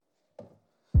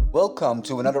Welcome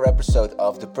to another episode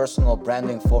of the Personal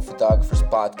Branding for Photographers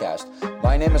podcast.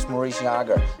 My name is Maurice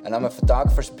Jager, and I'm a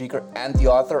photographer, speaker, and the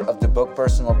author of the book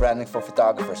Personal Branding for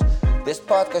Photographers. This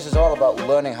podcast is all about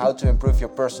learning how to improve your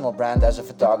personal brand as a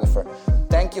photographer.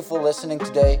 Thank you for listening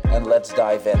today, and let's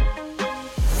dive in.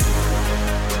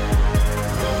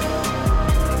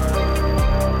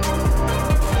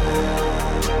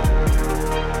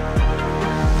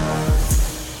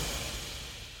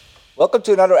 Welcome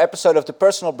to another episode of the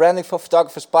Personal Branding for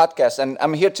Photographers podcast, and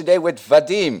I'm here today with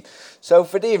Vadim. So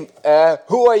Vadim,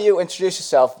 who are you? Introduce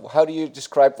yourself. How do you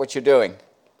describe what you're doing?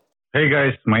 Hey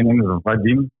guys, my name is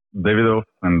Vadim Davidov,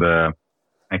 and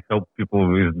I help people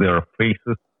with their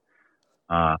faces.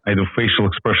 I do facial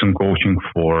expression coaching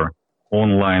for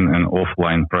online and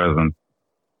offline presence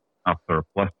after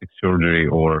plastic surgery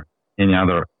or any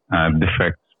other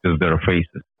defects with their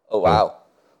faces. Oh, wow.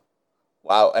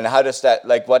 Wow, and how does that,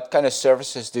 what kind of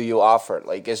services do you offer?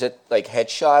 Is it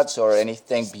headshots or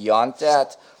anything beyond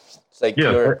that? It's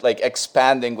you're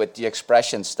expanding with the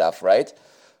expression stuff, right?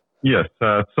 Yes,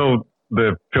 so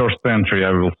the first entry,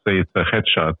 I will say it's a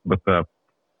headshot, but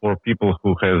for people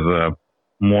who has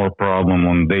more problem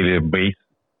on daily basis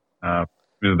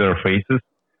with their faces,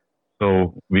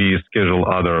 so we schedule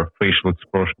other facial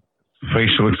expression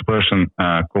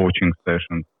coaching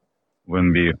sessions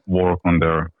when we work on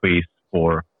their face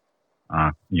for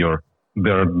their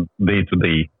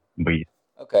day-to-day base.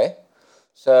 Okay,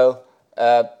 so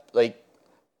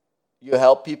you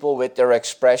help people with their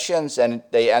expressions, and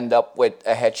they end up with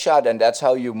a headshot, and that's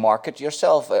how you market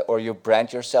yourself, or you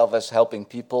brand yourself as helping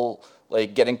people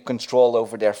getting control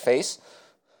over their face.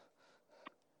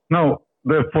 No,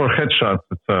 for headshots,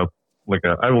 it's I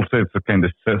will say it's a kind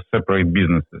of separate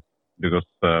businesses, because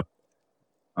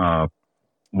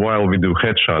while we do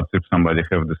headshots, if somebody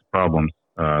have these problems,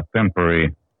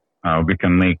 temporary, we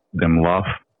can make them laugh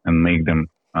and make them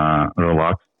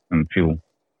relax and feel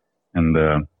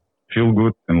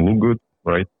good and look good,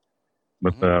 right?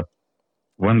 But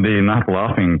when they're not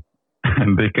laughing,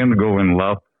 they can go and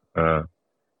laugh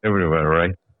everywhere,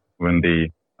 right? When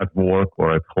they at work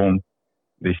or at home,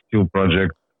 they still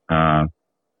project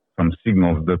some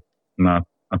signals that not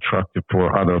attractive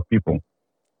for other people.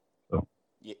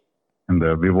 And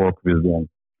we work with them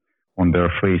on their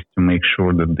face to make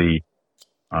sure that they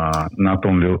not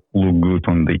only look good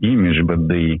on the image, but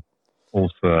they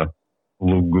also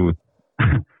look good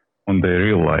on their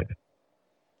real life.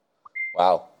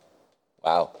 Wow,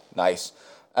 nice.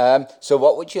 So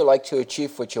what would you like to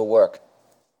achieve with your work?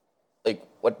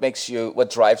 What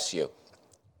drives you?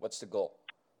 What's the goal?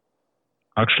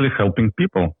 Actually helping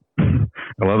people.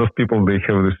 A lot of people, they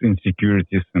have these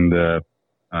insecurities and they're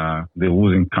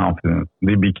losing confidence.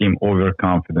 They became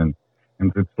overconfident,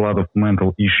 and it's a lot of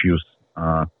mental issues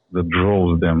that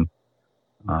draws them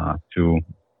to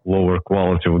lower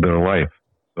quality of their life.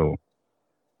 So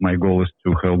my goal is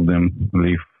to help them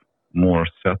live more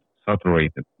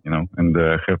saturated, and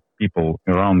have people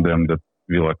around them that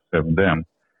will accept them,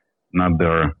 not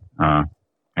their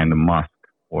kind of mask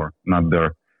or not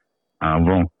their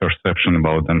wrong perception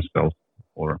about themselves.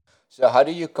 So how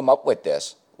do you come up with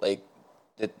this?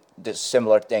 Did this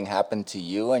similar thing happen to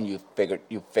you, and you figured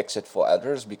you fix it for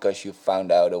others because you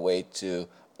found out a way to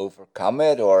overcome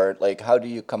it, or how do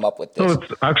you come up with this? So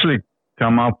it's actually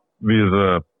come up with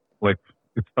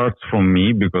it starts from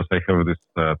me, because I have this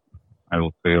I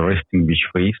will say resting beach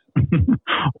face,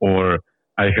 or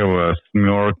I have a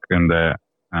smirk, and I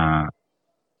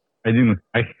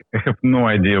have no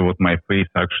idea what my face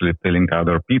actually telling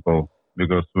other people,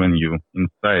 because when you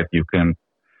inside you can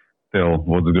tell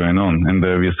what's going on. And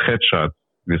with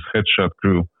headshot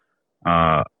crew,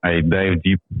 I dive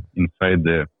deep inside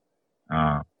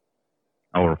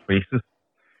our faces,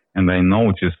 and I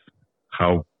notice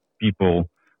how people,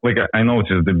 I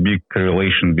notice the big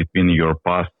correlation between your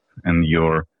past and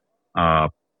your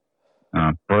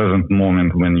present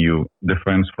moment. When you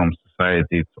defense from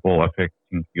society, it's all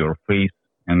affecting your face,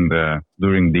 and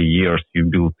during the years you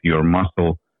build your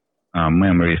muscle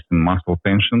memories and muscle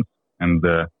tensions, and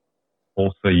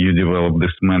also you develop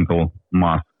this mental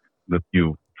mask that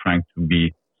you trying to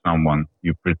be someone,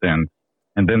 you pretend,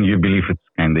 and then you believe it's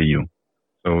kind of you.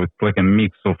 So it's like a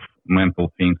mix of mental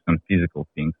things and physical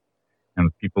things, and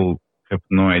people have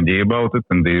no idea about it,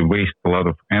 and they waste a lot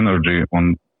of energy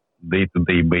on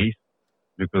day-to-day base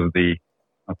because they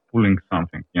are pulling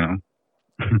something,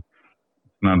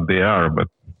 It's not they are, but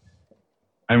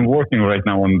I'm working right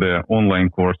now on the online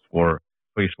course for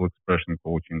facial expression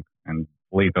coaching, and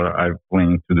later I'm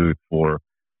planning to do it for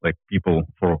people,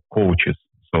 for coaches,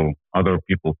 so other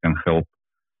people can help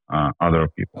other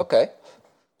people. Okay,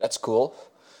 that's cool.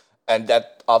 And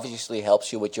that obviously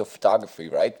helps you with your photography,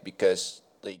 right? Because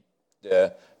like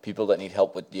the people that need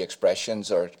help with the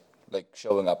expressions are like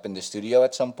showing up in the studio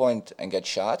at some point and get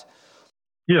shot.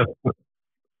 Yes,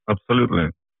 absolutely.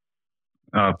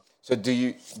 Uh, So do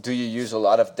you use a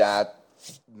lot of that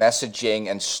messaging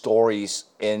and stories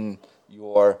in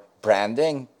your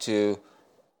branding to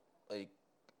like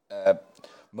uh,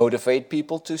 motivate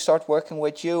people to start working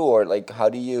with you, or like how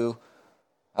do you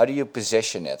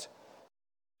position it?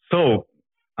 so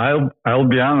I'll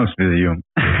be honest with you.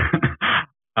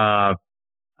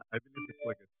 I believe it's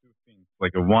like a two things.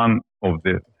 Like a one of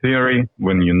the theory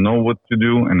when you know what to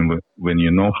do and when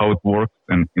you know how it works,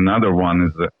 and another one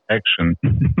is the action.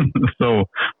 So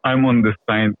I'm on the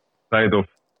side of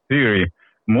theory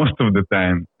most of the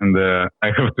time, and I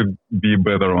have to be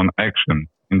better on action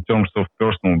in terms of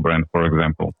personal brand. For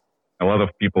example, a lot of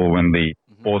people when they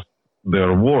Hmm. post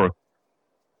their work,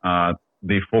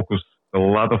 they focus a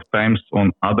lot of times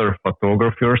on other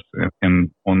photographers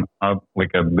and on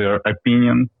their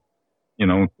opinion,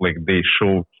 like they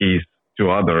showcase to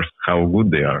others how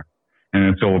good they are, and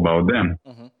it's all about them.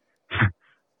 Hmm.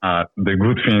 The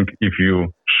good thing if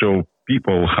you show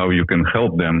people how you can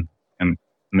help them and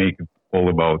make it all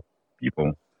about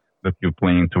people that you're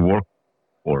planning to work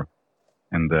for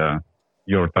and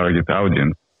your target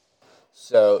audience.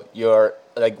 So you're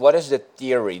like, what is the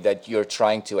theory that you're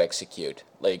trying to execute?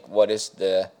 Like, what is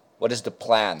the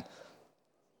plan?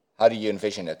 How do you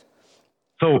envision it?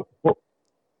 So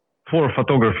for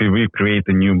photography, we create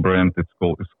a new brand. It's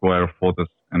called Esquire Photos,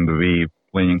 and we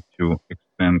planning to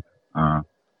extend uh,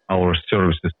 our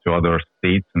services to other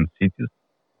states and cities.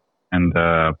 And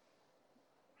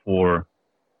for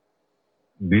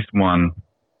this one,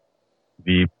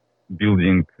 we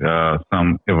building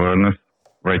some awareness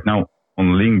right now on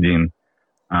LinkedIn.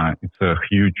 It's a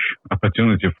huge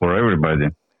opportunity for everybody,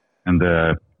 and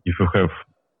if you have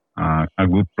a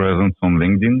good presence on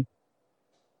LinkedIn,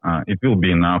 it will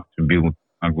be enough to build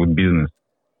a good business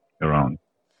around.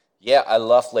 Yeah, I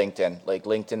love LinkedIn. Like,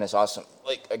 LinkedIn is awesome.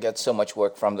 Like, I get so much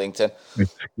work from LinkedIn.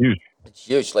 It's huge, It's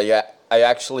huge. Like, I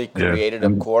actually yes, created a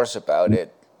and course about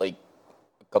it like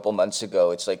a couple months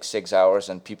ago. It's like 6 hours,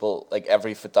 and people, like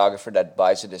every photographer that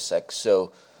buys it is like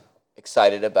so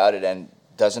excited about it and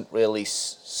doesn't really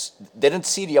didn't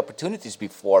see the opportunities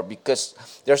before because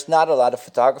there's not a lot of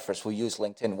photographers who use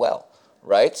LinkedIn well,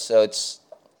 right? So it's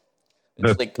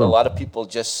that's like a true. lot of people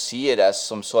just see it as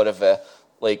some sort of a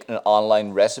like an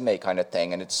online resume kind of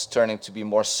thing, and it's turning to be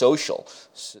more social.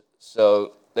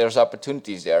 So there's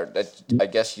opportunities there that I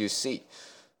guess you see.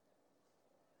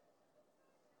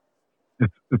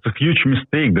 It's a huge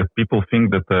mistake that people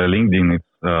think that LinkedIn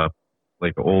is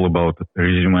like all about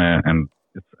resume, and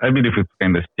I believe it's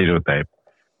kind of stereotype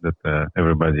that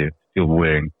everybody is still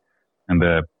wearing. And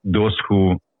those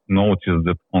who notice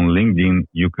that on LinkedIn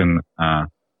you can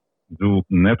do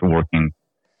networking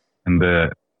and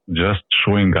just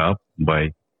showing up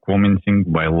by commenting,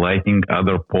 by liking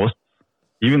other posts,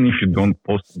 even if you don't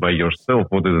post by yourself,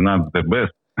 what is not the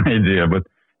best idea, but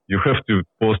you have to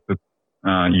post it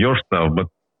yourself. But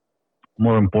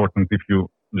more important, if you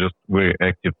just very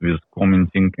active with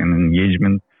commenting and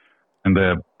engagement. And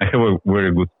I have a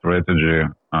very good strategy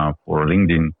for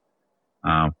LinkedIn.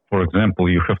 For example,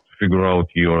 you have to figure out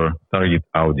your target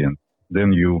audience.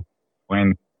 Then you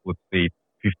find, let's say,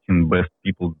 15 best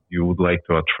people you would like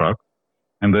to attract.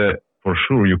 And for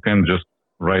sure, you can just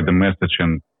write a message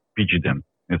and pitch them.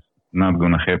 It's not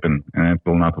going to happen and it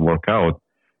will not work out.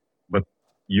 But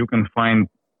you can find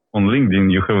on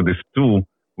LinkedIn, you have this tool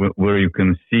where you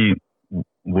can see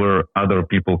where other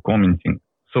people commenting.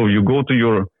 So you go to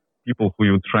your people who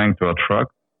you're trying to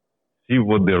attract, see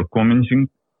what they're commenting,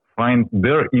 find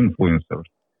their influencers,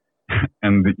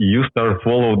 and you start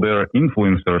follow their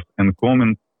influencers and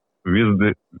comment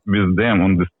with them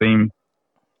on the same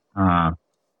uh,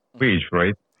 Hmm. page,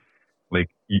 right? Like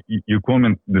you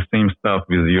comment the same stuff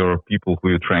with your people who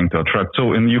you're trying to attract.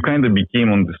 So and you kind of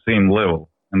became on the same level,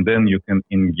 and then you can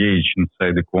engage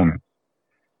inside the comments,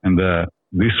 and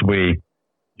this way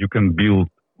you can build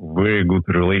very good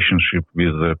relationship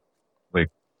with like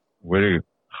very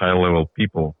high level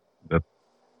people that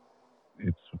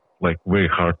it's like very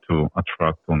hard to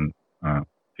attract on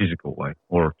physical life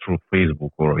or through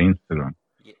Facebook or Instagram.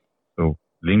 So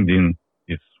LinkedIn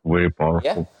is very Yeah,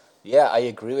 powerful. yeah, I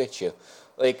agree with you.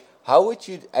 Like, how would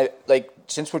you like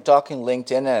since we're talking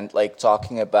LinkedIn and like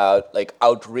talking about like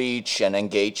outreach and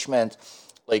engagement,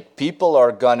 like people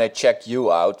are gonna check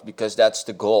you out because that's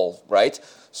the goal, right?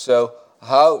 So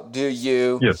how do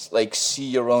you Yes. like see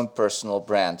your own personal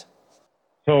brand?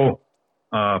 So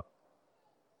uh,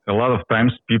 a lot of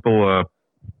times people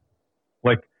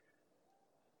like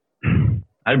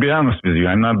I'll be honest with you,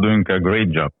 I'm not doing a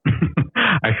great job.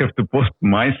 I have to post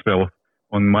myself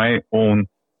on my own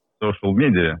social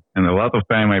media. And a lot of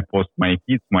time I post my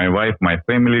kids, my wife, my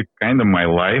family, kind of my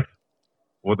life.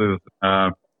 What is, I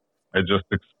just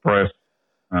express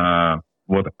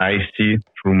what I see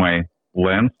through my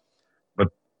lens. But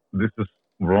this is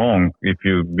wrong. If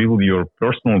you build your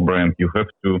personal brand, you have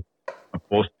to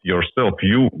post yourself.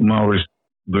 You, Maurice,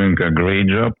 doing a great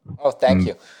job. Oh, thank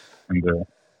you.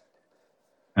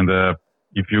 And,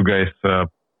 if you guys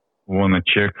want to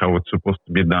check how it's supposed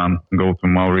to be done, go to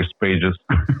Maurice pages.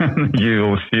 You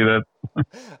will see that.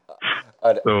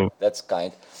 So that's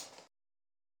kind.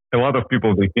 A lot of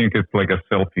people, they think it's like a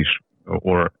selfish,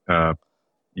 or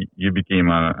you became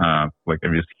like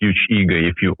this huge ego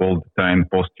if you all the time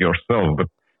post yourself. But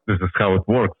this is how it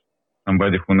works.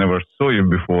 Somebody who never saw you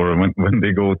before, when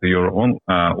they go to your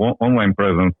online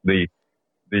presence, they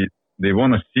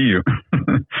want to see you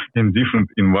in different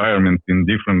environments, in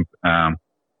different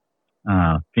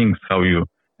things, how you,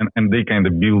 and they kind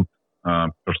of build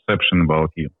perception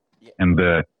about you. Yeah. And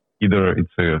either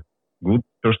it's a good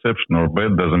perception or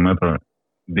bad, doesn't matter.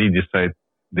 They decide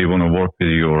they want to work with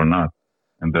you or not.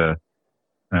 And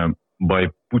by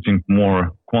putting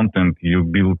more content, you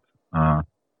build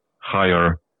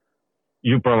higher,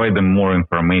 you provide them more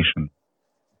information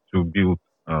to build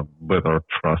better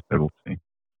trust, I will say.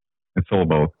 It's all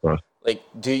about trust. Like,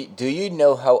 do you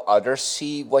know how others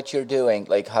see what you're doing?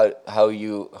 Like how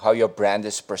your brand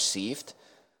is perceived?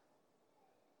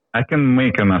 I can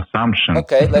make an assumption.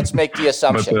 Okay, let's make the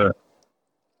assumption.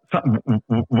 But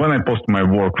when I post my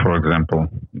work, for example,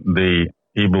 they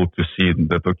able to see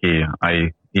that, okay,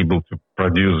 I able to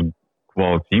produce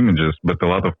quality images, but a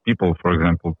lot of people, for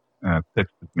example,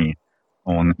 texted me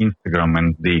on Instagram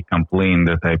and they complain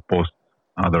that I post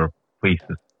other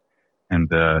faces. And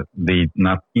they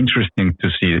not interesting to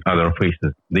see other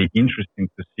faces. They interesting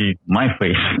to see my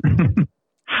face.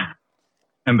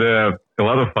 And a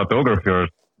lot of photographers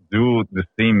do the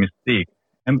same mistake.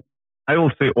 And I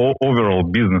will say all overall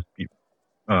business people,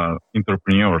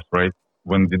 entrepreneurs, right?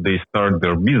 When they start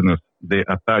their business, they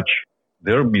attach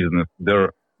their business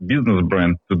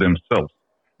brand to themselves.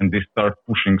 And they start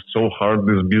pushing so hard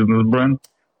this business brand,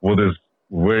 what is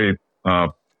very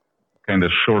kind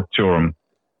of short-term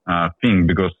thing,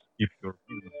 because if your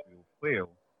business will fail,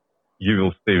 you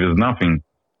will stay with nothing.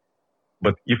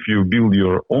 But if you build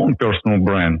your own personal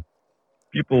brand,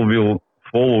 people will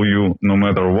follow you no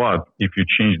matter what. If you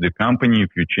change the company, if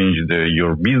you change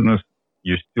your business,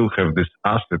 you still have this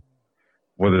asset,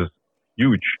 what is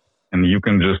huge, and you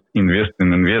can just invest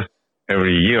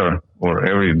every year or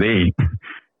every day.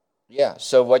 Yeah.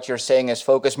 So what you're saying is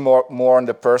focus more on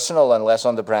the personal and less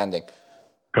on the branding.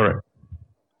 Correct.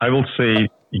 I will say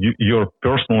your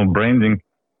personal branding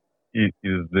is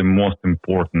the most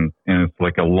important, and it's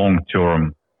like a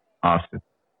long-term asset.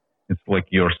 It's like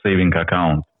your saving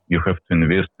account. You have to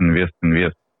invest,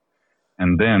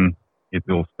 and then it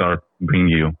will start bringing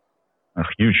you a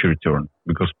huge return,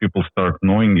 because people start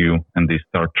knowing you and they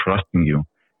start trusting you.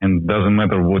 And it doesn't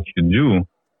matter what you do.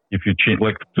 If you change,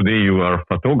 like today you are a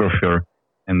photographer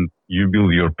and you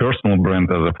build your personal brand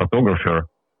as a photographer,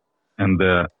 and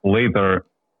later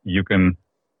you can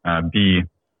be,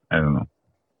 I don't know,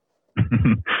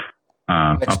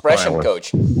 expression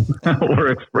coach or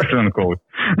expression coach.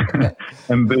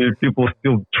 And people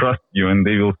still trust you, and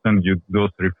they will send you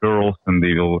those referrals, and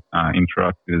they will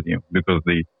interact with you because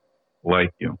they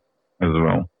like you as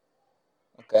well.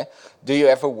 Okay. Do you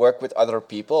ever work with other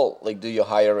people? Like, do you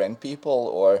hire in people,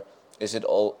 or is it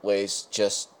always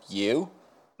just you?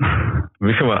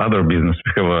 We have other business.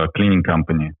 We have a cleaning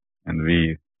company, and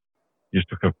we used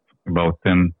to have about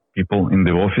 10 people in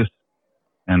the office,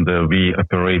 and we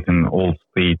operate in all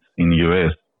states in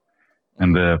US.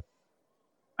 And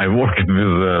I worked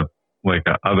with like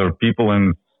other people,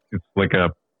 and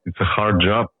it's a hard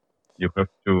job. You have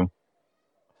to,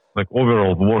 like,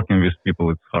 overall working with people,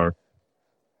 it's hard.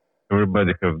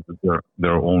 Everybody has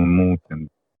their own mood, and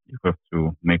you have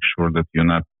to make sure that you're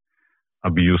not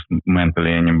abuse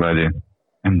mentally anybody,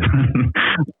 and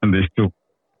and they still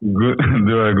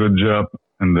do a good job,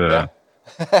 and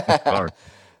it's hard.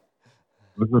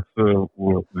 This is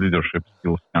where leadership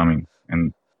skills coming.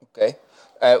 And okay.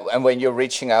 And when you're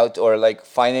reaching out or like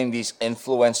finding these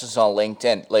influencers on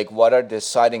LinkedIn, like what are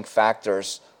deciding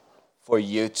factors for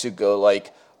you to go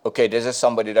like, okay, this is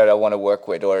somebody that I want to work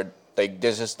with, or like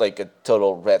this is like a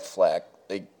total red flag?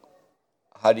 Like,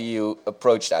 how do you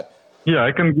approach that? Yeah,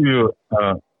 I can give you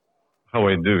how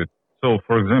I do it. So,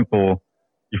 for example,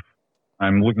 if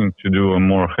I'm looking to do a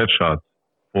more headshots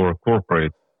for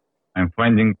corporate, I'm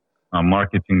finding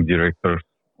marketing directors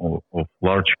of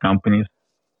large companies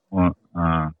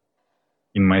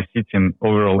in my city and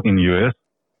overall in US.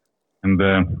 And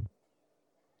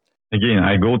again,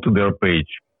 I go to their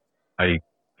page. I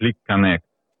click connect.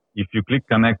 If you click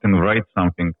connect and write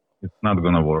something, it's not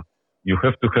going to work. You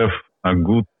have to have a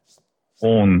good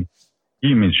own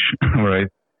image, right?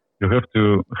 You have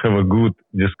to have a good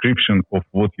description of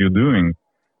what you're doing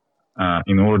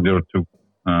in order to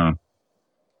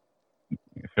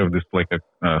have this like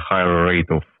a higher rate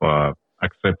of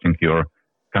accepting your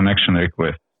connection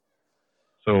request.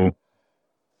 So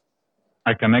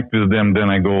I connect with them, then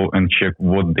I go and check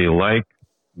what they like,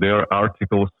 their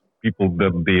articles, people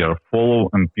that they are follow,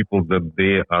 and people that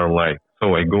they are like.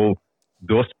 So I go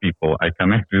those people, I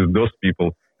connect with those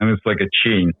people, and it's like a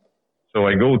chain. So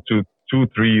I go to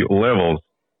 2-3 levels,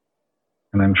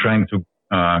 and I'm trying to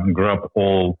grab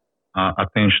all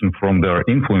attention from their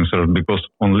influencers, because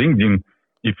on LinkedIn,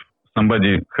 if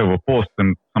somebody have a post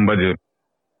and somebody,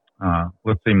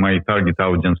 let's say my target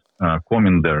audience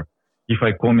comment there, if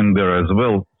I comment there as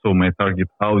well, so my target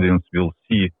audience will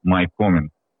see my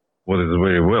comment, what is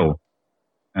very well.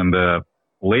 And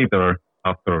later,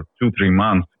 after 2-3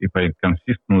 months, if I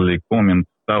consistently comment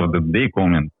stuff that they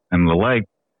comment and like,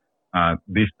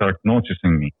 they start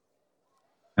noticing me.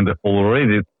 And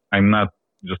already I'm not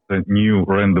just a new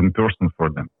random person for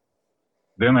them.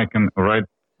 Then I can write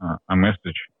a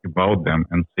message about them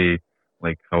and say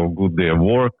like how good they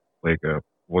work, like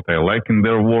what I like in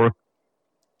their work,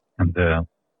 and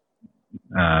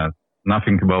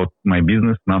nothing about my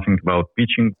business, nothing about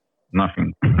pitching,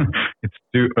 nothing. It's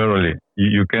too early.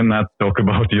 You cannot talk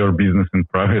about your business in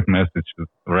private messages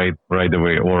right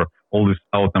away, or all this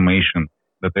automation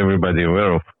that everybody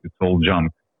aware of. It's all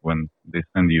junk when they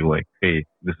send you like, hey,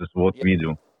 this is what we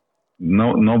do.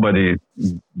 Nobody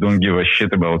don't give a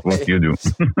shit about what you do.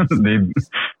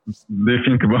 they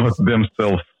think about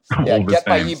themselves all the get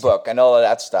time. my ebook and all of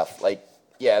that stuff. Like,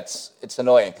 yeah, it's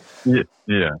annoying.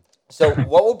 Yeah. So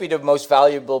what would be the most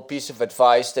valuable piece of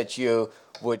advice that you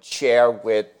would share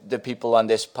with the people on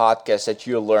this podcast that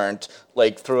you learned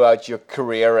like throughout your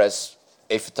career as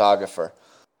a photographer?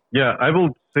 Yeah, I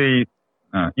will say,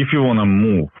 if you want to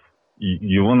move,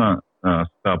 you want to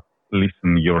stop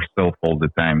listening yourself all the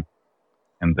time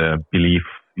and believe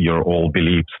your old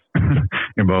beliefs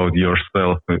about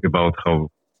yourself, about how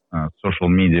social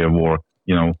media work.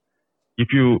 You know, if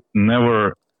you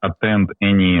never attend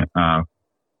any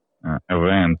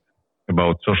event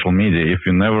about social media, if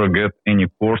you never get any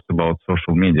course about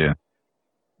social media,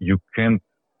 you can't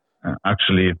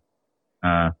actually,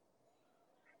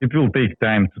 it will take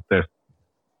time to test,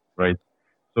 right?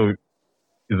 So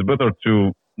it's better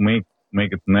to make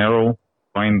it narrow,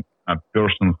 find a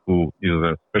person who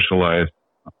is specialized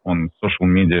on social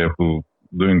media, who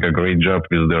doing a great job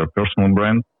with their personal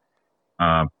brand,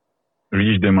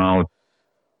 reach them out,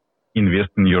 invest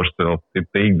in yourself,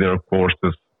 take their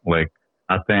courses, like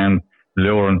attend,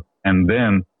 learn, and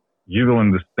then you will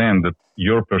understand that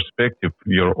your perspective,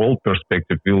 your old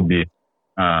perspective will be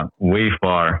way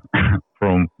far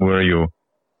from where you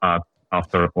are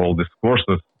after all these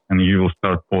courses, and you will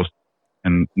start post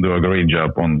and do a great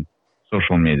job on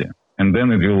social media. And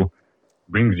then it will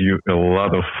bring you a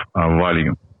lot of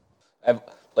value.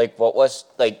 Like, what was,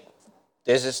 like,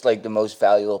 this is like the most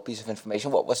valuable piece of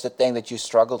information. What was the thing that you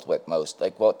struggled with most?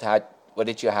 Like, what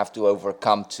did you have to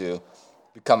overcome to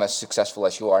become as successful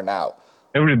as you are now?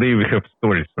 Every day we have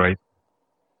stories, right?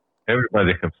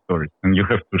 Everybody has stories, and you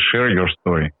have to share your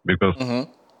story, because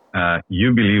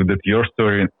you believe that your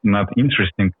story is not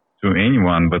interesting to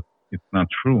anyone, but it's not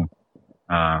true.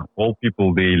 All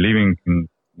people, they living in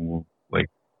like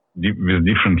with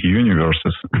different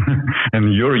universes,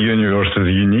 and your universe is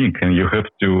unique, and you have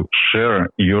to share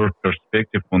your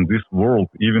perspective on this world,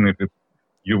 even if it's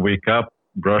you wake up,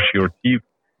 brush your teeth,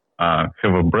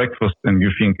 have a breakfast, and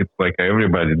you think it's like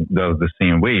everybody does the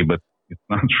same way, but it's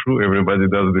not true. Everybody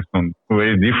does this on a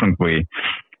very different way,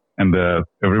 and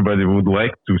everybody would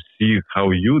like to see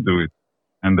how you do it.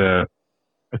 And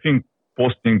I think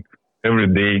posting every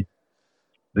day,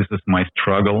 this is my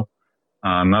struggle.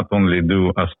 Not only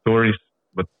do stories,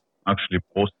 but actually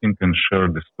posting and share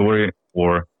the story.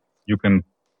 Or you can,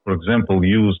 for example,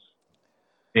 use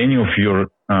any of your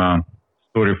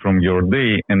story from your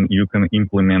day, and you can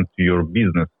implement to your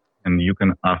business, and you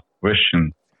can ask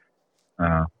questions.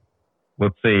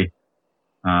 Let's say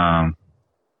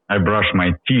I brush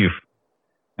my teeth,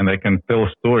 and I can tell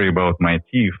a story about my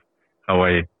teeth, how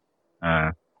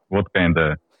what kind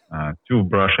of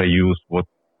toothbrush I use, what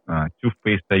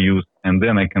toothpaste I use, and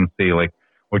then I can say like,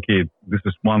 okay, this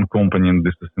is one component,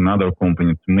 this is another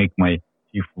component. To make my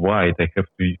teeth white, I have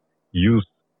to use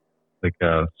like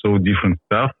so different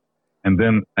stuff. And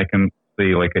then I can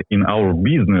say like in our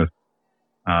business,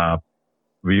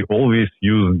 we always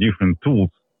use different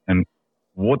tools, and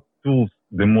what tools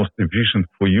the most efficient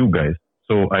for you guys.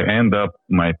 So I end up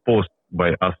my post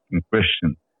by asking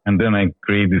questions, and then I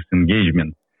create this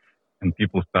engagement, and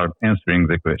people start answering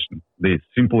the question. The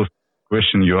simplest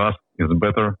question you ask is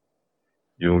better.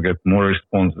 You'll get more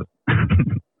responses.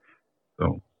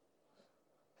 So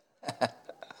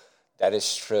That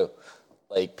is true.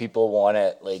 Like people want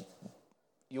to like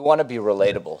you want to be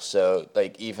relatable. So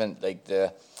like even like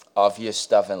the obvious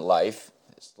stuff in life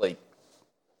is like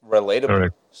relatable.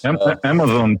 correct. So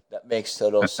Amazon that makes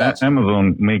total sense.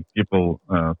 Amazon make people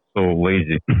so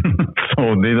lazy,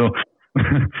 so they don't.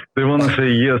 They want to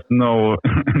say yes, no,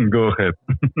 and go ahead.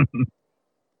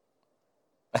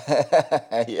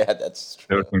 Yeah, that's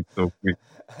true. Everything's so quick.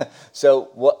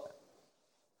 So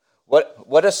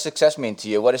what does success mean to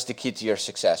you? What is the key to your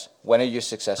success? When are you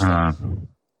successful?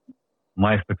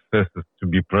 My success is to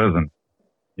be present.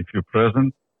 If you're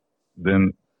present,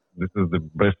 then this is the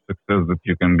best success that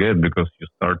you can get, because you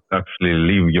start to actually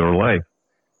live your life.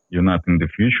 You're not in the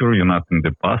future. You're not in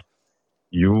the past.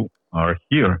 You are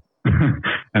here.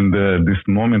 And this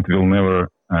moment will never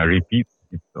repeat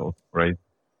itself, right?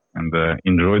 And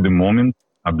enjoy the moment,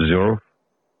 observe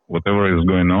whatever is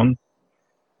going on.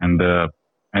 And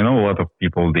I know a lot of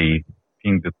people, they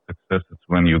think that success is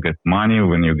when you get money,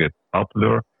 when you get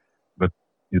popular, but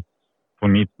for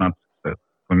me, it's not success.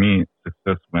 For me, it's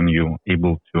success when you're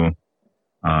able to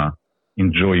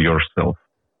enjoy yourself,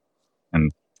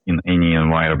 and in any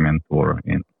environment or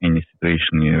in any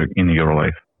situation in your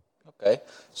life. Okay.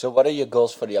 So what are your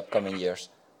goals for the upcoming years?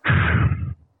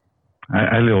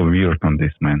 I little weird on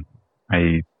this, man.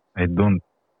 I don't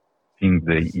think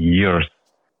the years.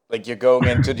 Like you're going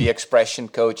into the expression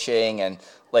coaching, and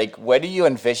like where do you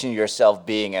envision yourself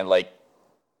being in like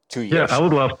 2 years? Yeah, I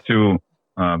would love to.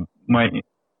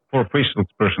 For facial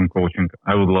expression coaching,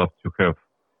 I would love to have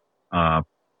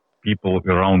people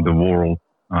around the world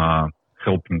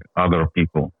helping other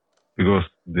people, because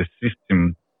the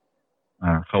system,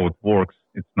 how it works,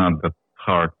 it's not that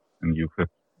hard, and you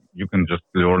can just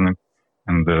learn it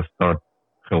and start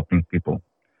helping people.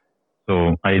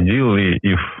 So ideally,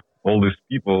 if all these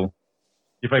people,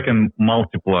 if I can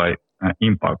multiply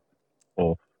impact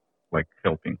of like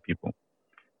helping people,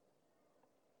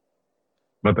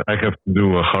 but I have to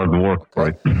do a hard work for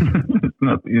Okay. it. It's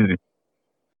not easy.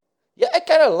 Yeah, I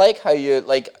kind of like how you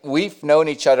like we've known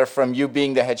each other from you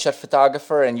being the headshot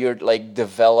photographer, and you're like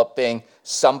developing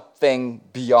something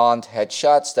beyond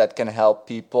headshots that can help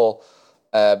people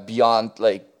beyond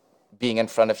like being in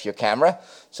front of your camera.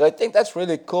 So I think that's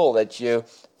really cool that you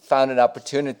found an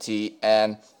opportunity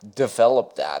and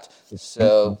developed that.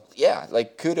 So yeah,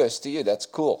 like kudos to you. That's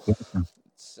cool.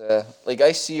 Like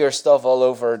I see your stuff all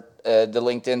over the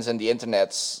LinkedIn's and the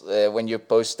internets when you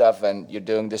post stuff and you're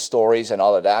doing the stories and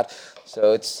all of that.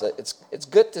 So it's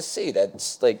good to see that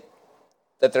it's like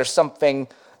that there's something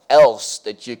else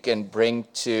that you can bring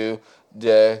to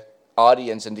the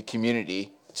audience and the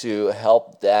community to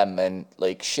help them and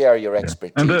like share your Yeah.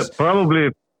 And expertise. probably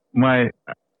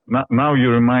now you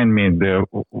remind me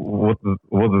what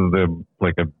is the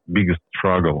like a biggest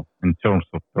struggle in terms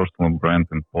of personal brand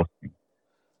and posting.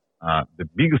 The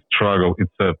biggest struggle,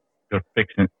 it's a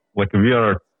perfection. Like we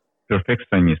are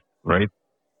perfectionists, right?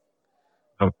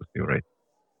 How to say, right?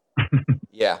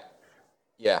 Yeah,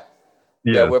 yeah, yeah.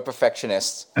 Yes. We're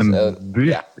perfectionists. And So this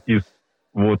yeah, is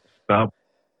what stops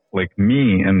like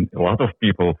me and a lot of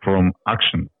people from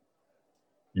action.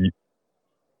 You,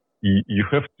 you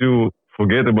have to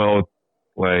forget about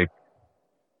like,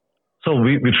 so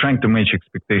we're trying to match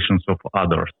expectations of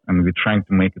others, and we're trying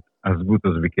to make it as good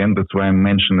as we can. That's why I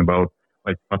mentioned about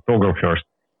like photographers.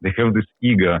 They have this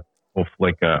ego of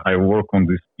like, I work on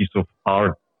this piece of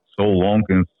art so long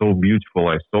and so beautiful.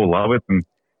 I so love it. And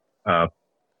uh,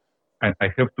 I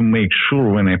have to make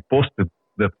sure when I post it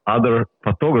that other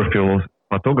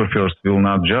photographers will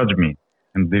not judge me,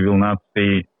 and they will not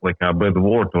say like a bad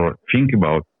word or think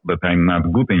about that I'm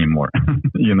not good anymore,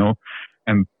 you know?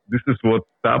 And this is what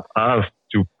stops us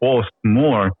to post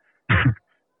more.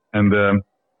 And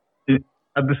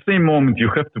at the same moment, you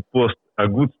have to post a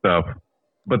good stuff,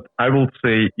 but I will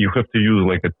say you have to use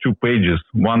like 2 pages,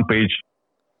 1 page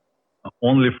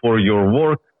only for your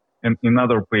work, and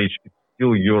another page it's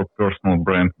still your personal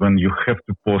brand, when you have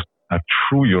to post a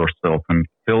true yourself and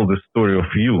tell the story of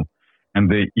you.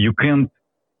 And you can't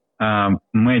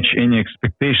match any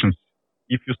expectations.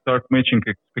 If you start matching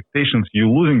expectations, you're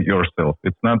losing yourself.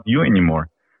 It's not you anymore.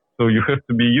 So you have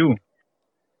to be you.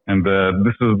 And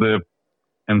this is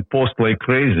and post like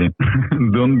crazy.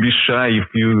 Don't be shy if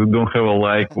you don't have a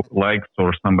likes, or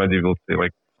somebody will say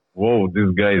like, "Whoa, this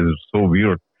guy is so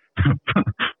weird."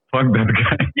 Fuck that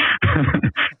guy.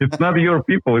 It's not your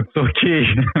people. It's okay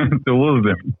to lose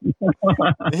them.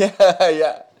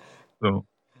 Yeah. So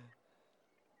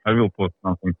I will post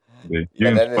something today. You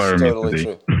Yeah, that is inspire totally me today.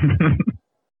 true.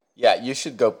 Yeah, you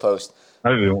should go post. I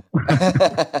will.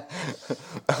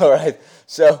 All right.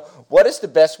 So, what is the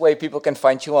best way people can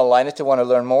find you online if they want to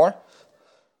learn more?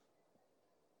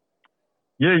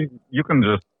 Yeah, you can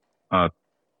just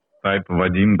type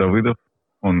Vadim Davidov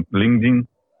on LinkedIn.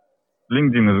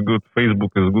 LinkedIn is good.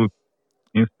 Facebook is good.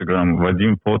 Instagram,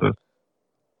 Vadim Photos.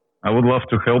 I would love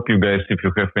to help you guys. If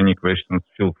you have any questions,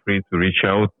 feel free to reach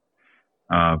out.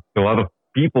 A lot of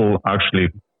people actually,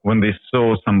 when they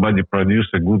saw somebody produce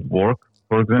a good work,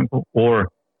 for example, or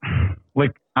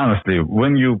like honestly,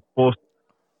 when you post,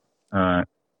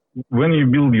 when you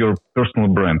build your personal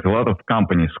brand, a lot of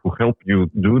companies who help you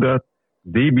do that,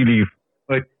 they believe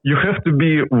like you have to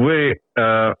be very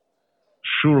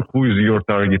sure who is your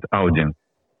target audience.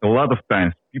 A lot of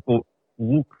times people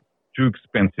look too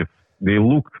expensive. They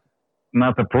look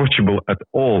not approachable at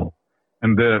all.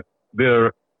 And their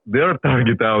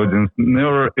target audience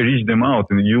never reach them out,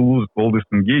 and you lose all this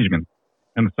engagement.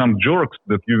 And some jerks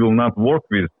that you will not work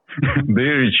with, they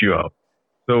reach you out.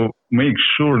 So make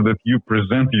sure that you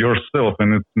present yourself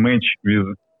and it's match with,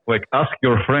 like, ask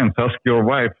your friends, ask your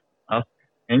wife, ask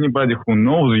anybody who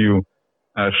knows you,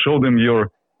 show them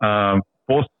your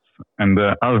posts and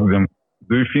ask them,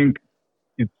 do you think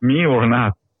it's me or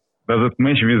not? Does it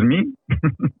match with me?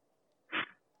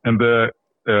 And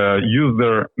use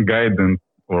their guidance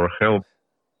or help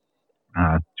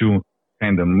to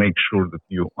kind of make sure that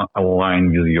you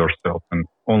align with yourself and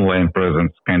online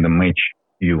presence kind of match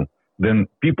you. Then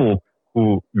people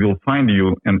who will find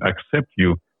you and accept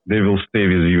you, they will stay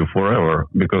with you forever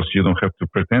because you don't have to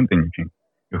pretend anything.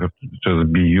 You have to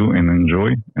just be you and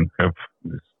enjoy and have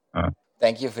this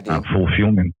Thank you, Vadim.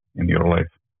 fulfillment in your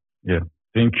life. Yeah.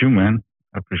 Thank you, man.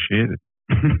 I appreciate it.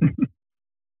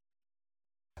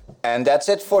 And that's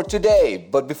it for today.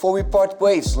 But before we part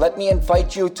ways, let me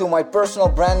invite you to my personal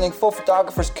branding for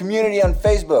photographers community on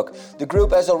Facebook. The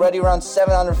group has already around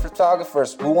 700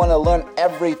 photographers who want to learn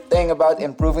everything about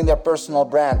improving their personal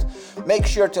brand. Make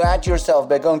sure to add yourself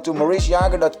by going to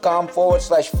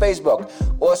mauricejager.com/Facebook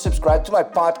or subscribe to my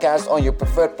podcast on your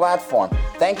preferred platform.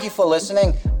 Thank you for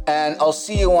listening, and I'll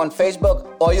see you on Facebook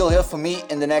or you'll hear from me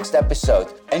in the next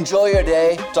episode. Enjoy your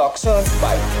day. Talk soon.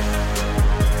 Bye.